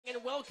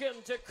And welcome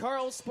to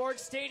Carl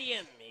Sports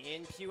Stadium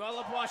in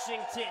Puyallup,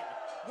 Washington,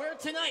 where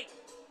tonight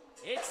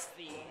it's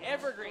the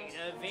Evergreen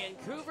of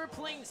Vancouver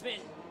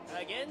Plainsmen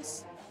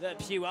against the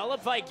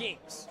Puyallup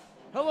Vikings.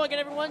 Hello again,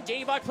 everyone.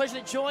 Danny Bach,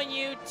 pleasure to join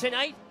you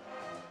tonight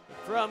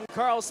from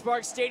Carl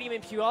Sports Stadium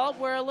in Puyallup,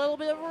 where a little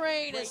bit of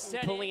rain is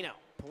set in.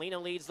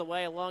 Polino leads the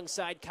way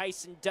alongside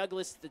Kyson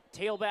Douglas, the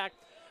tailback,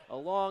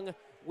 along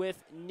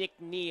with Nick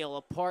Neal,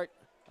 a part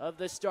of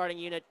the starting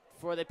unit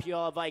for the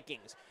Puyallup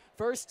Vikings.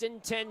 1st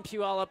and 10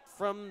 Puyallup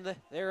from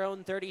their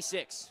own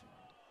 36.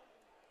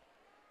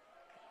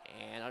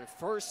 And on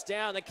first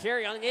down, the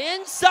carry on the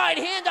inside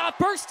handoff,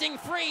 bursting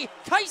free.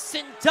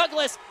 Kyson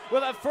Douglas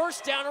with a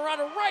first down run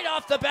right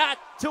off the bat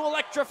to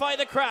electrify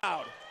the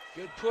crowd.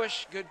 Good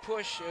push, good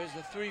push. There's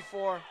the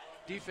 3-4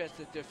 defense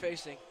that they're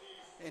facing.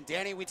 And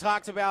Danny, we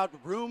talked about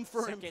room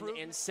for Second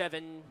improvement. and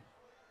 7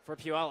 for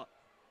Puyallup.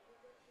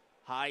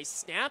 High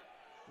snap,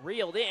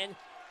 reeled in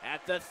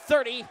at the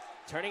 30.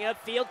 Turning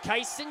upfield,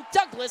 Kyson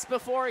Douglas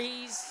before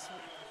he's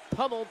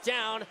pummeled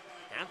down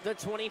at the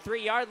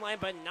 23-yard line,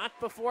 but not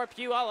before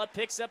Puyallup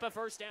picks up a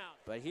first down.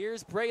 But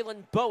here's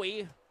Braylon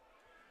Bowie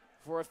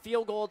for a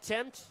field goal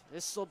attempt.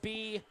 This will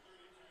be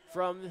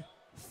from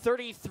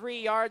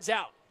 33 yards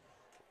out.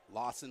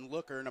 Lawson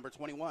Looker, number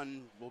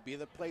 21, will be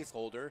the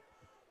placeholder.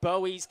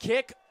 Bowie's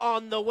kick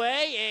on the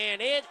way,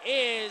 and it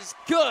is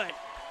good.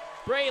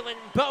 Braylon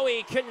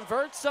Bowie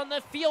converts on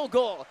the field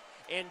goal,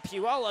 and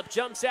Puyallup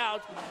jumps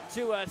out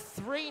to a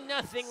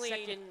 3-0 lead.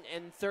 2nd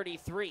and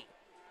 33.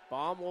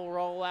 Baum will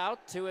roll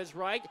out to his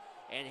right,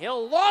 and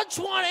he'll launch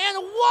one, and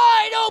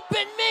wide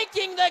open,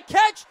 making the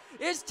catch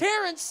is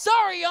Terrence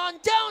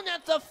Sarion down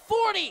at the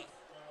 40.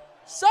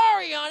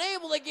 Sarion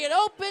able to get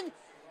open.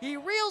 He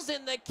reels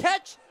in the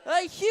catch,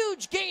 a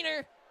huge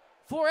gainer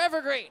for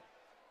Evergreen.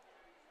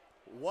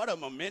 What a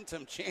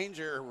momentum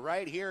changer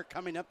right here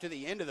coming up to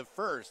the end of the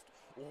first.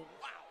 Wow.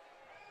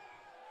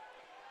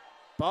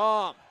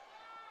 Baum.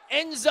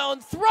 End zone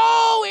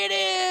throw, it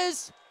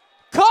is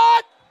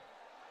caught.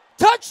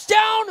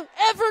 Touchdown,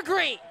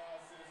 Evergreen.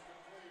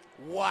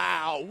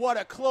 Wow, what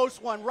a close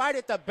one right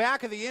at the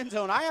back of the end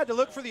zone. I had to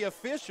look for the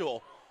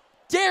official.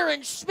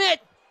 Darren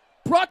Schmidt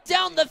brought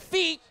down the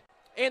feet,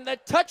 and the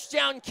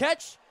touchdown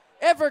catch.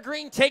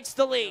 Evergreen takes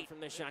the lead from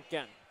the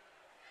shotgun.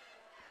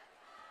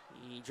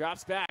 He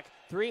drops back.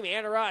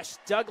 3-man rush.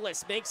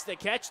 Douglas makes the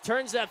catch,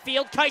 turns the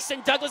field.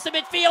 Kyson Douglas to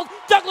midfield.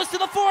 Douglas to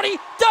the 40.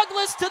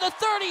 Douglas to the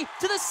 30.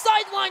 To the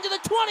sideline to the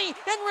 20.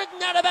 And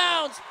ridden out of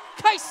bounds.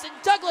 Kyson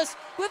Douglas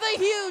with a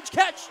huge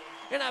catch.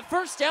 And a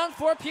first down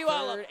for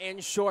Puyallup. 3rd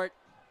and short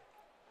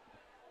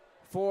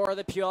for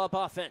the Puyallup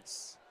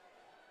offense.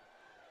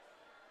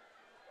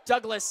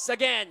 Douglas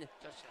again.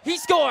 He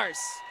scores.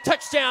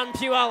 Touchdown,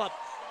 Puyallup.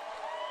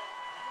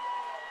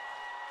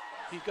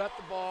 He got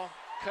the ball,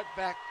 cut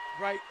back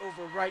right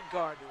over right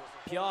guard.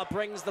 Puyallup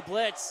brings the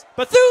blitz.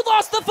 Bethune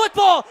lost the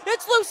football.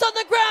 It's loose on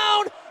the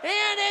ground,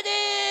 and it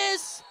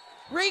is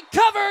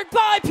recovered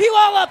by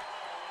Puyallup.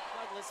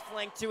 Douglas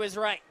flanked to his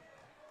right.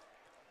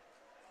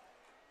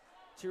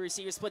 2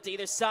 receivers split to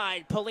either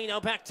side.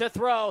 Polino back to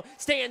throw.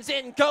 Stands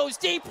in, goes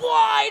deep,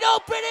 wide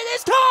open. It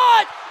is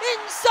caught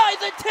inside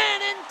the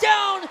 10 and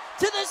down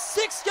to the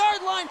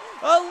 6-yard line.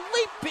 A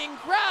leaping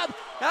grab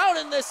out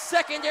in the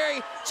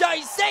secondary.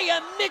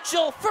 Jisiah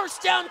Mitchell,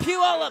 first down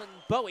Puyallup.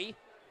 Bowie.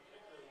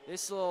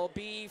 This will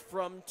be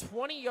from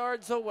 20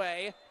 yards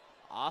away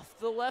off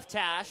the left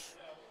hash.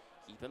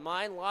 Keep in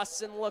mind,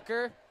 Lawson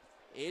Looker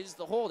is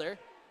the holder.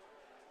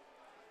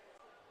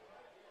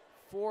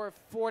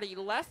 4:40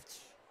 left.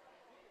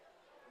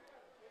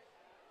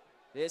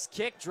 This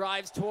kick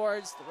drives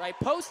towards the right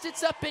post.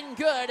 It's up and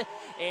good,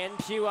 and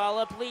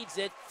Puyallup leads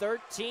it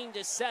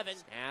 13-7.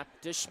 Snap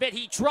to Schmidt.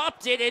 He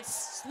dropped it.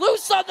 It's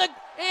loose on the,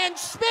 and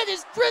Schmidt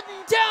is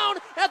ridden down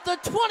at the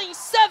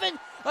 27.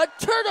 A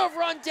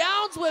turnover on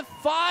downs with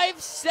 5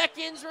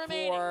 seconds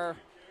remaining for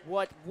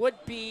what would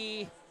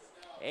be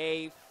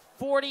a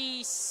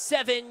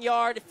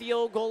 47-yard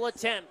field goal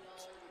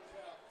attempt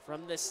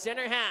from the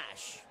center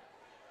hash.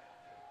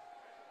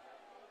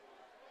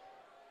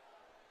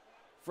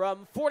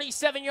 From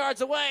 47 yards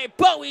away,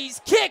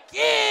 Bowie's kick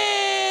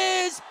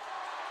is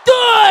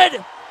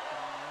good!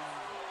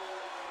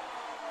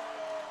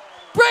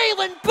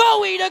 Braylon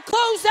Bowie to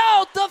close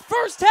out the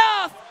first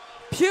half.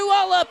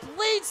 Puyallup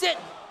leads it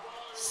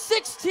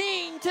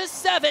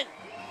 16-7.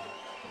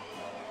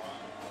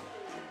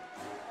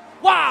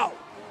 Wow!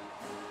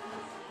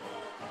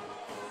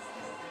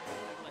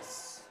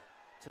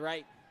 To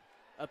right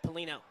of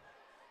Polino.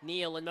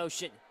 Neal in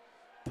motion.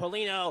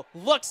 Polino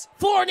looks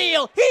for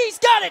Neal. He's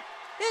got it!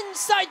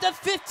 Inside the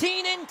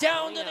 15 and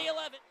down to the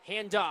 11.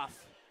 Handoff.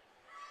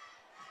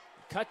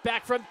 Cut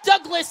back from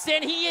Douglas,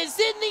 and he is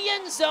in the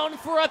end zone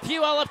for a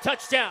Puyallup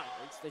touchdown.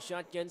 It's the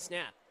shotgun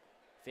snap.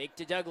 Fake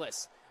to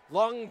Douglas.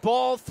 Long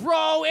ball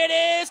throw. It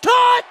is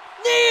caught.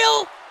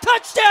 Neal,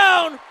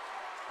 touchdown.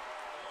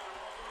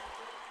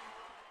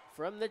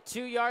 From the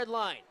 2-yard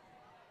line.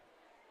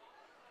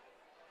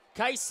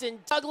 Kyson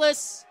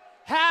Douglas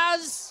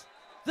has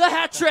the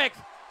hat trick.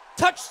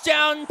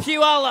 Touchdown,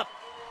 Puyallup.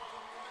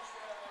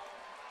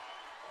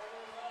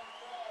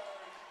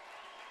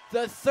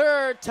 the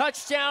third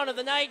touchdown of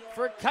the night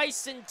for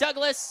Kyson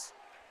Douglas.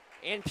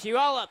 And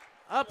Puyallup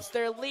ups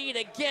their lead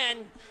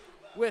again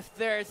with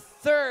their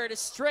third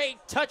straight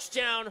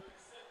touchdown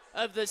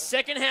of the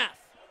second half.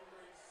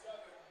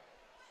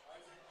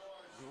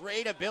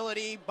 Great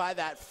ability by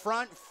that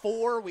front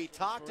four we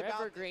talked For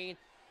about. Evergreen.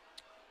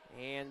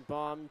 And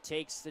Baum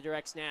takes the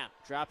direct snap,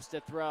 drops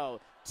the throw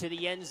to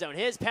the end zone.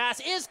 His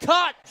pass is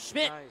caught.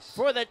 Schmidt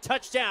for the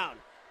touchdown.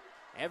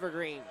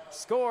 Evergreen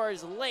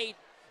scores late,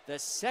 the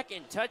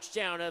second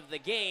touchdown of the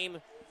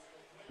game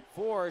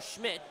for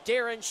Schmidt.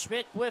 Darren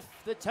Schmidt with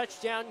the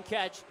touchdown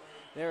catch.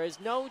 There is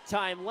no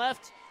time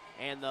left,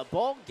 and the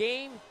ball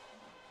game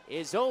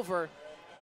is over.